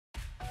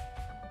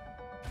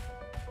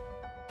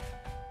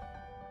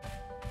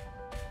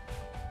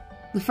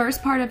The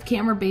first part of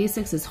camera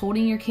basics is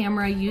holding your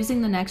camera,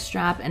 using the neck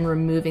strap, and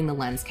removing the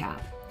lens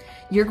cap.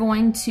 You're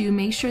going to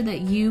make sure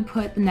that you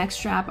put the neck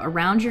strap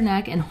around your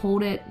neck and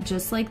hold it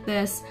just like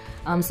this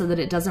so that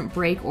it doesn't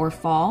break or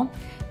fall.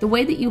 The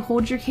way that you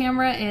hold your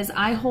camera is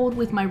I hold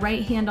with my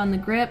right hand on the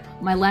grip,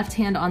 my left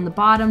hand on the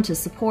bottom to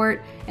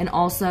support, and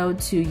also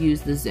to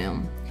use the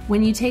zoom.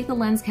 When you take the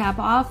lens cap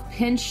off,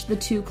 pinch the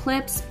two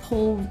clips,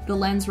 pull the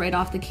lens right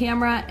off the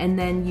camera, and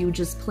then you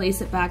just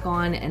place it back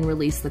on and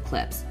release the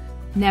clips.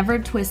 Never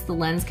twist the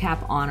lens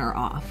cap on or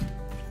off.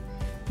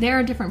 There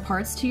are different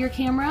parts to your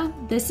camera.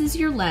 This is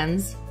your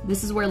lens.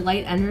 This is where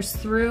light enters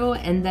through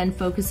and then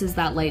focuses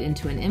that light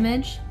into an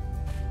image.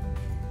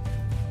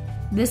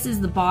 This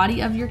is the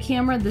body of your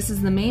camera. This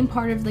is the main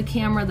part of the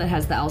camera that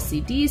has the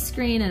LCD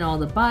screen and all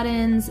the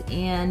buttons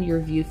and your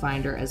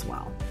viewfinder as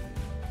well.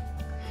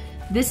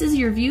 This is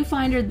your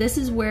viewfinder. This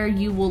is where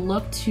you will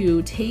look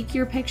to take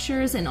your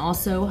pictures and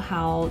also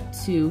how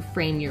to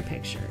frame your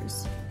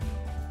pictures.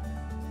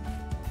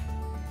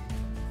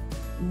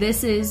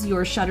 This is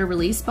your shutter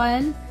release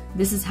button.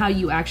 This is how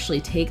you actually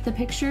take the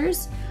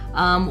pictures.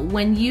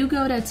 When you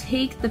go to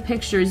take the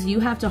pictures, you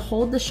have to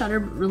hold the shutter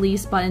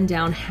release button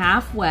down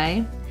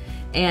halfway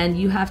and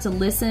you have to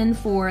listen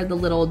for the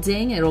little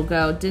ding. It'll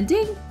go ding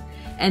ding.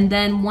 And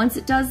then once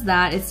it does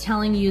that, it's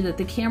telling you that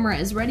the camera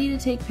is ready to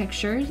take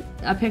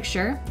a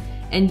picture,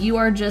 and you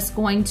are just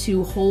going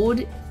to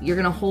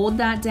hold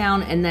that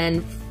down and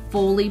then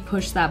fully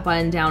push that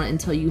button down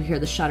until you hear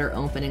the shutter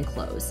open and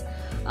close.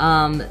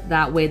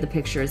 That way the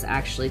picture is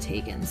actually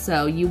taken.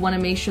 So you want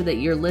to make sure that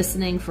you're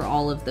listening for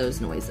all of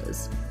those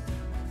noises.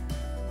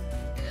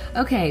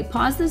 Okay,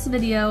 pause this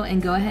video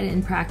and go ahead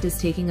and practice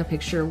taking a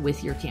picture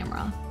with your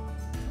camera.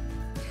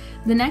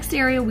 The next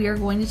area we are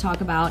going to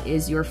talk about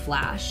is your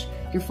flash.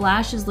 Your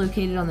flash is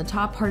located on the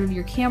top part of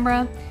your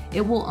camera. It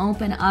will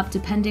open up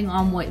depending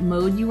on what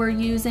mode you are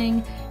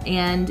using,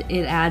 and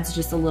it adds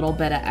just a little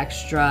bit of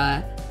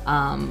extra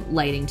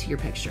lighting to your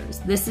pictures.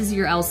 This is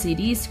your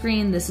LCD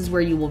screen. This is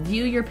where you will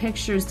view your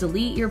pictures,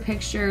 delete your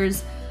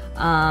pictures,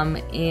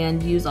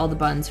 and use all the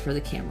buttons for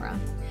the camera.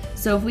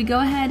 So if we go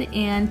ahead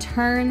and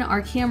turn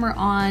our camera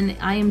on,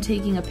 I am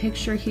taking a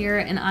picture here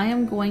and I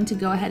am going to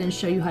go ahead and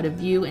show you how to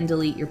view and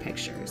delete your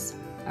pictures.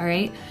 All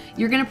right,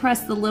 you're gonna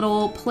press the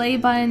little play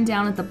button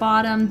down at the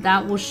bottom.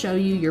 That will show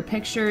you your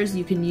pictures.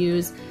 You can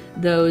use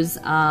those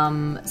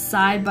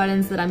side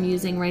buttons that I'm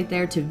using right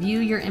there to view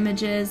your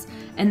images.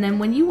 And then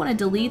when you wanna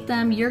delete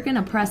them, you're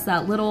gonna press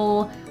that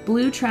little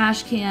blue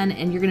trash can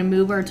and you're gonna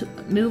move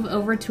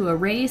over to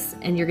erase,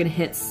 and you're gonna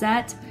hit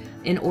set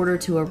in order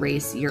to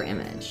erase your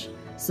image.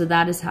 So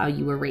that is how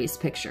you erase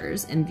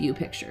pictures and view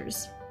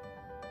pictures.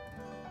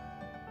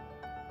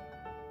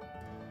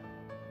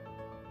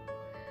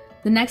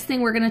 The next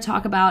thing we're going to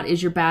talk about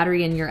is your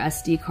battery and your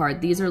SD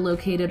card. These are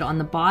located on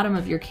the bottom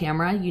of your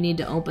camera. You need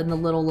to open the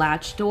little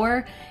latch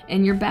door,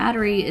 and your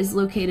battery is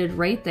located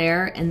right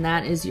there, and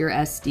that is your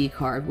SD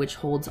card, which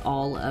holds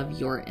all of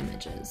your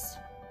images.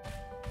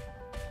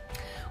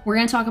 We're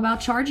going to talk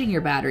about charging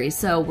your battery.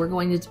 So we're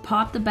going to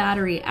pop the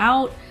battery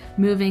out,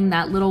 moving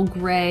that little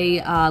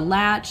gray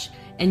latch,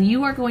 and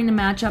you are going to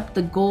match up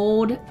the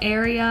gold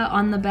area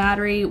on the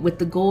battery with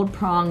the gold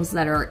prongs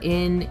that are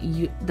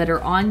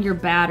on your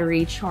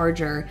battery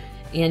charger,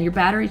 and your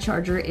battery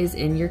charger is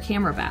in your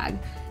camera bag.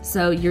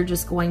 So you're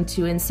just going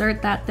to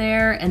insert that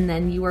there, and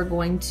then you are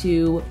going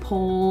to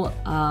pull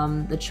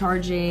the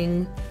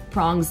charging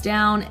prongs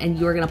down, and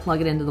you are going to plug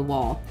it into the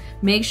wall.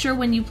 Make sure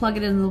when you plug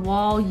it into the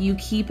wall, you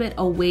keep it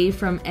away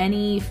from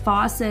any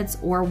faucets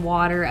or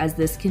water, as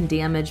this can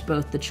damage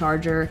both the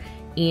charger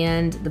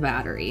and the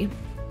battery.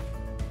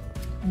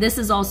 This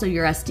is also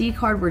your SD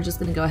card. We're just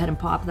going to go ahead and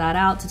pop that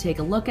out to take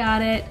a look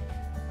at it.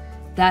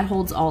 That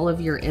holds all of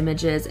your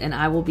images, and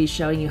I will be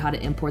showing you how to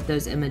import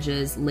those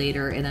images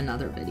later in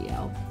another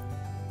video.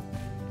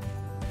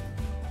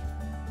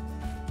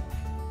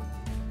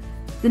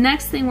 The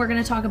next thing we're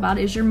going to talk about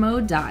is your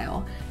mode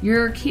dial.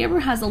 Your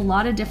camera has a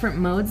lot of different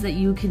modes that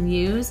you can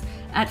use.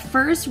 At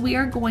first, we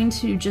are going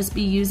to just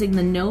be using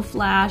the no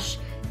flash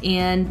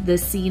and the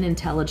scene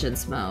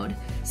intelligence mode.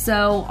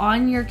 So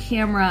on your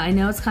camera, I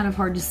know it's kind of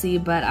hard to see,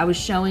 but I was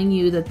showing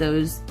you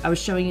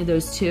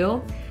those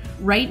two.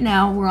 Right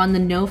now we're on the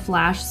no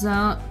flash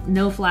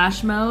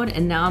mode,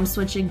 and now I'm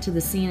switching to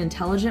the scene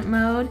intelligent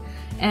mode.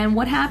 And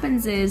what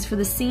happens is, for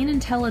the scene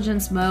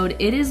intelligence mode,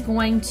 it is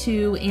going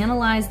to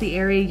analyze the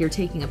area you're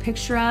taking a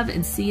picture of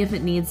and see if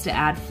it needs to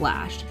add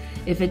flash.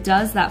 If it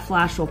does, that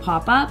flash will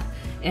pop up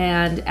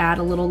and add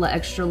a little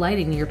extra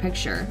lighting to your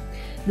picture.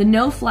 The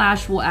no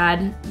flash will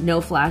add no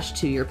flash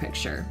to your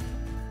picture.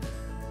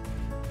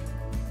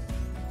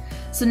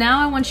 So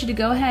now I want you to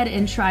go ahead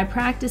and try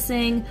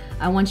practicing.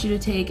 I want you to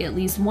take at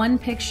least one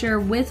picture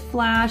with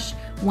flash,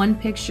 one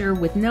picture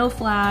with no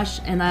flash,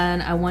 and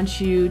then I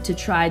want you to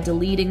try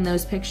deleting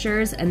those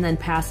pictures and then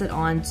pass it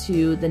on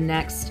to the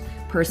next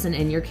person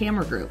in your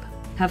camera group.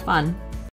 Have fun.